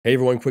Hey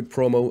everyone, quick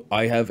promo.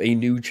 I have a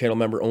new channel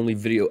member only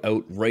video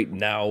out right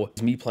now.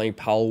 It's me playing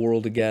Pal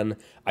World again.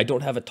 I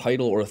don't have a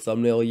title or a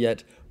thumbnail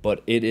yet,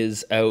 but it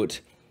is out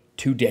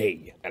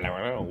today.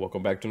 Hello,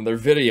 welcome back to another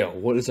video.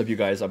 What is up, you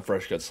guys? I'm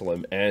Fresh Cut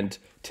Slim, and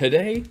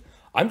today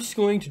I'm just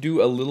going to do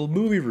a little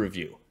movie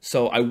review.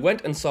 So I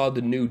went and saw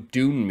the new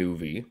Dune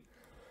movie,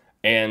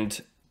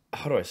 and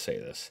how do I say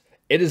this?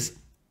 It is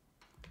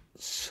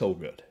so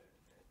good.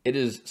 It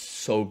is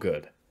so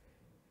good.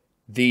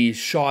 The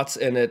shots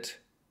in it,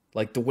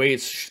 like the way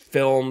it's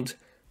filmed,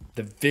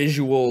 the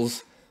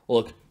visuals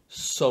look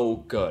so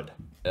good.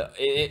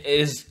 It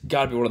is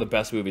got to be one of the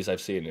best movies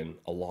I've seen in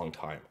a long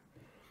time.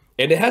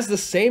 And it has the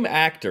same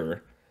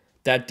actor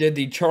that did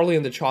the Charlie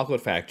and the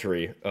Chocolate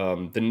Factory.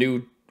 The new,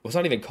 well, it's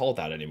not even called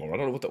that anymore. I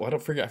don't know what I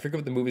forget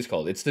what the movie's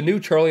called. It's the new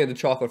Charlie and the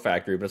Chocolate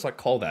Factory, but it's not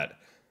called that.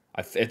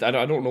 I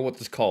don't know what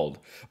it's called,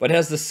 but it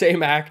has the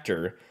same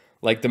actor.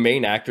 Like the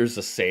main actor's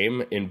the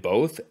same in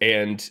both,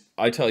 and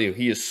I tell you,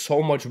 he is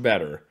so much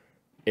better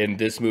in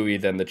this movie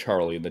than the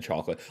Charlie and the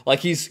Chocolate. Like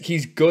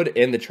he's good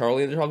in the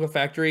Charlie and the Chocolate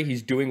Factory.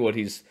 He's doing what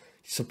he's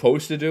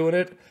supposed to do in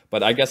it.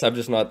 But I guess I'm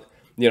just not.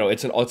 You know,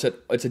 it's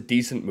a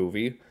decent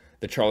movie,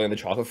 the Charlie and the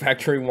Chocolate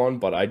Factory one.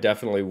 But I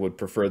definitely would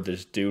prefer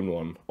this Dune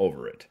one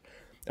over it.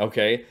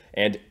 Okay,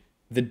 and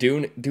the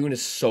Dune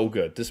is so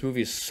good. This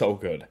movie is so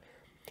good.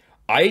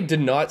 I did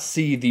not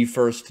see the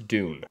first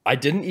Dune. I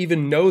didn't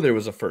even know there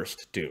was a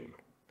first Dune.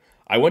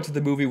 I went to the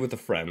movie with a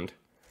friend.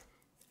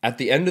 At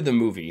the end of the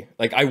movie,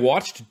 like I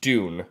watched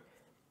Dune.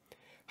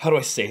 How do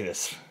I say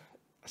this?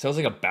 It sounds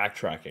like a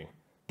backtracking.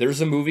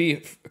 There's a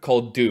movie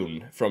called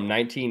Dune from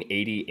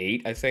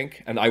 1988, I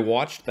think, and I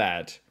watched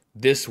that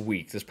this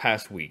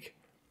past week.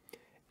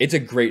 It's a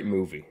great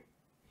movie.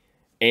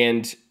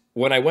 And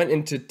when I went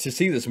in to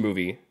see this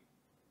movie,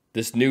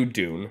 this new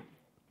Dune,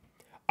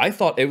 I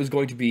thought it was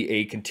going to be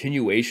a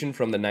continuation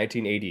from the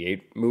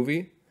 1988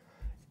 movie.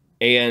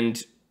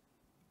 And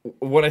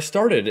when I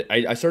started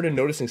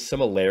noticing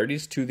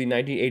similarities to the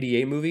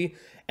 1988 movie,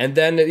 and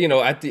then, you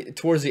know,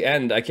 towards the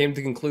end, I came to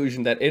the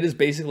conclusion that it is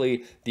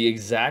basically the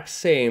exact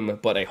same,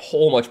 but a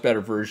whole much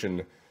better version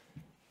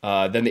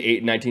than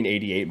the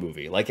 1988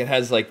 movie. Like, it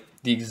has, like,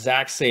 the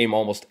exact same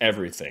almost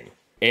everything.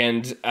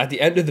 And at the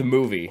end of the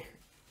movie,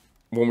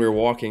 when we were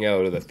walking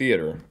out of the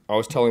theater, I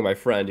was telling my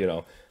friend, you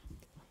know,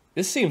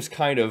 this seems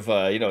kind of,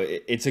 you know,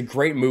 it's a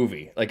great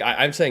movie. Like,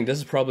 I'm saying this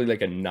is probably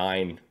like a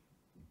 9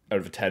 out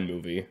of a 10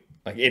 movie.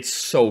 Like, it's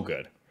so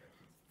good.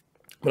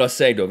 But I was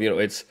saying to him, you know,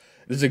 this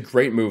is a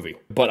great movie,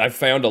 but I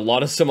found a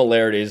lot of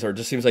similarities, or it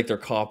just seems like they're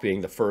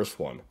copying the first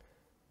one.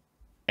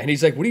 And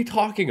he's like, what are you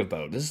talking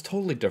about? This is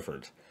totally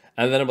different.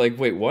 And then I'm like,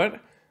 wait, what?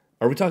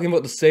 Are we talking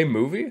about the same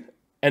movie?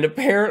 And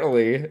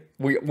apparently,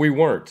 we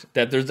weren't.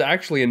 That there's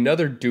actually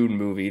another Dune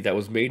movie that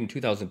was made in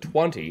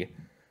 2020.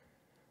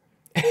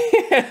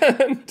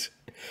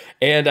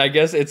 And I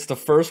guess it's the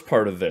first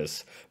part of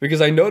this. Because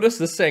I noticed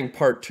this saying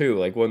part 2,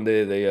 like when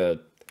they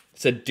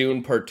said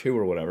Dune Part 2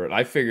 or whatever, and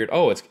I figured,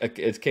 oh,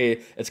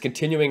 it's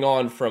continuing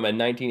on from a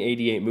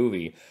 1988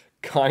 movie.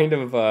 Kind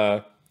of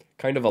a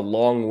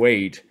long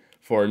wait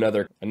for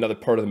another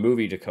part of the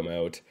movie to come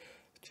out.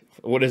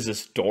 What is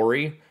this,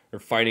 Dory or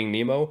Finding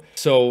Nemo?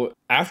 So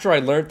after I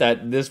learned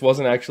that this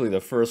wasn't actually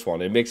the first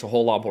one, it makes a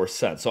whole lot more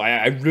sense. So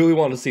I really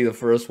want to see the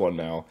first one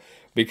now,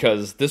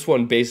 because this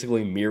one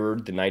basically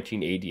mirrored the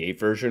 1988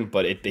 version,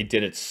 but they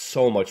did it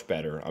so much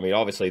better. I mean,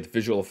 obviously, the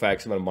visual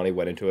effects, amount of money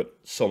went into it,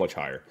 so much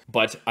higher.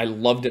 But I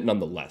loved it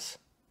nonetheless.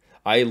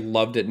 In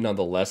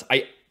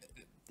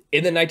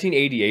the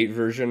 1988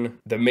 version,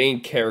 the main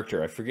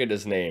character, I forget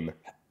his name,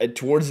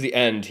 towards the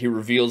end, he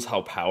reveals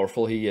how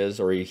powerful he is,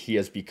 or he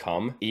has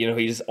become. You know,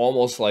 he's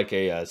almost like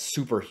a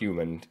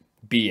superhuman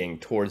being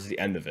towards the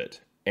end of it.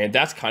 And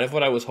that's kind of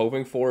what I was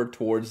hoping for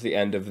towards the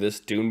end of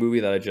this Dune movie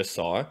that I just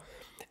saw.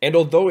 And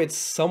although it's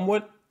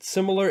somewhat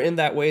similar in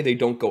that way, they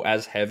don't go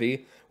as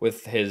heavy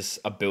with his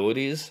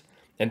abilities.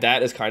 And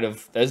that is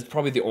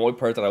probably the only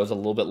part that I was a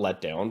little bit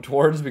let down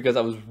towards, because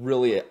I was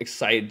really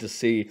excited to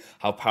see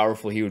how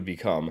powerful he would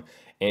become.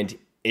 And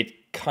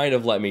it kind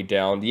of let me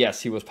down.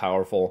 Yes, he was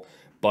powerful,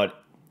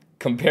 but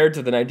compared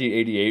to the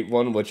 1988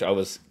 one, which I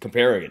was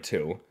comparing it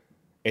to,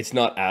 it's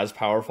not as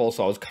powerful.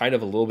 So I was kind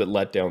of a little bit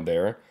let down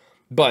there.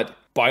 But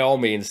by all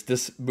means,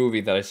 this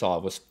movie that I saw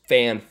was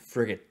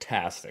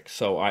fan-friggin-tastic.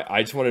 So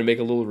I just wanted to make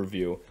a little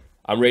review.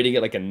 I'm rating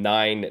it like a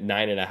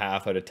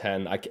 9.5 out of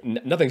 10.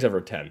 Nothing's ever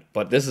a 10,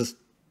 but this is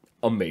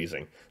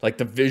amazing. Like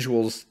the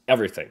visuals,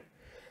 everything.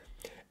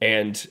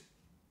 And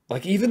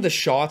like even the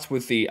shots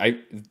with I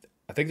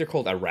think they're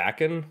called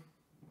Arakan.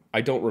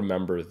 I don't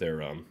remember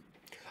their,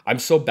 I'm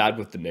so bad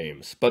with the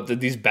names. But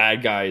these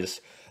bad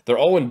guys, they're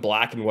all in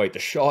black and white. The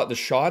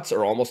shots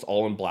are almost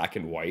all in black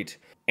and white.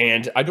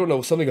 And I don't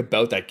know, something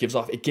about that gave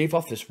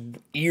off this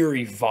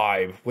eerie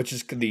vibe, which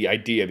is the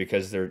idea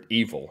because they're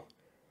evil.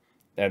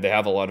 And they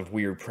have a lot of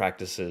weird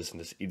practices,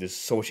 and there's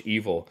so much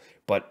evil.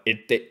 But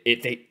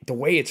the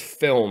way it's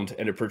filmed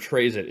and it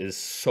portrays it is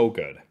so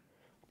good.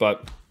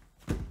 But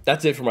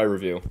that's it for my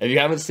review. If you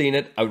haven't seen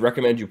it, I would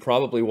recommend you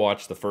probably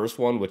watch the first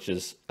one, which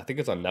is, I think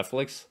it's on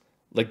Netflix.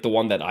 like the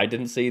one that I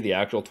didn't see, the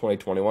actual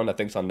 2021, I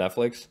think it's on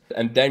Netflix,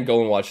 and then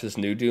go and watch this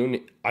new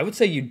Dune, I would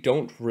say you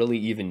don't really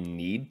even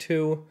need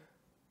to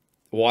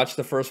watch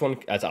the first one,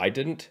 as I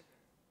didn't,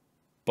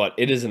 but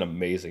it is an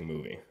amazing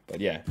movie. But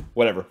yeah,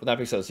 whatever. With that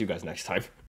being said, I'll see you guys next time.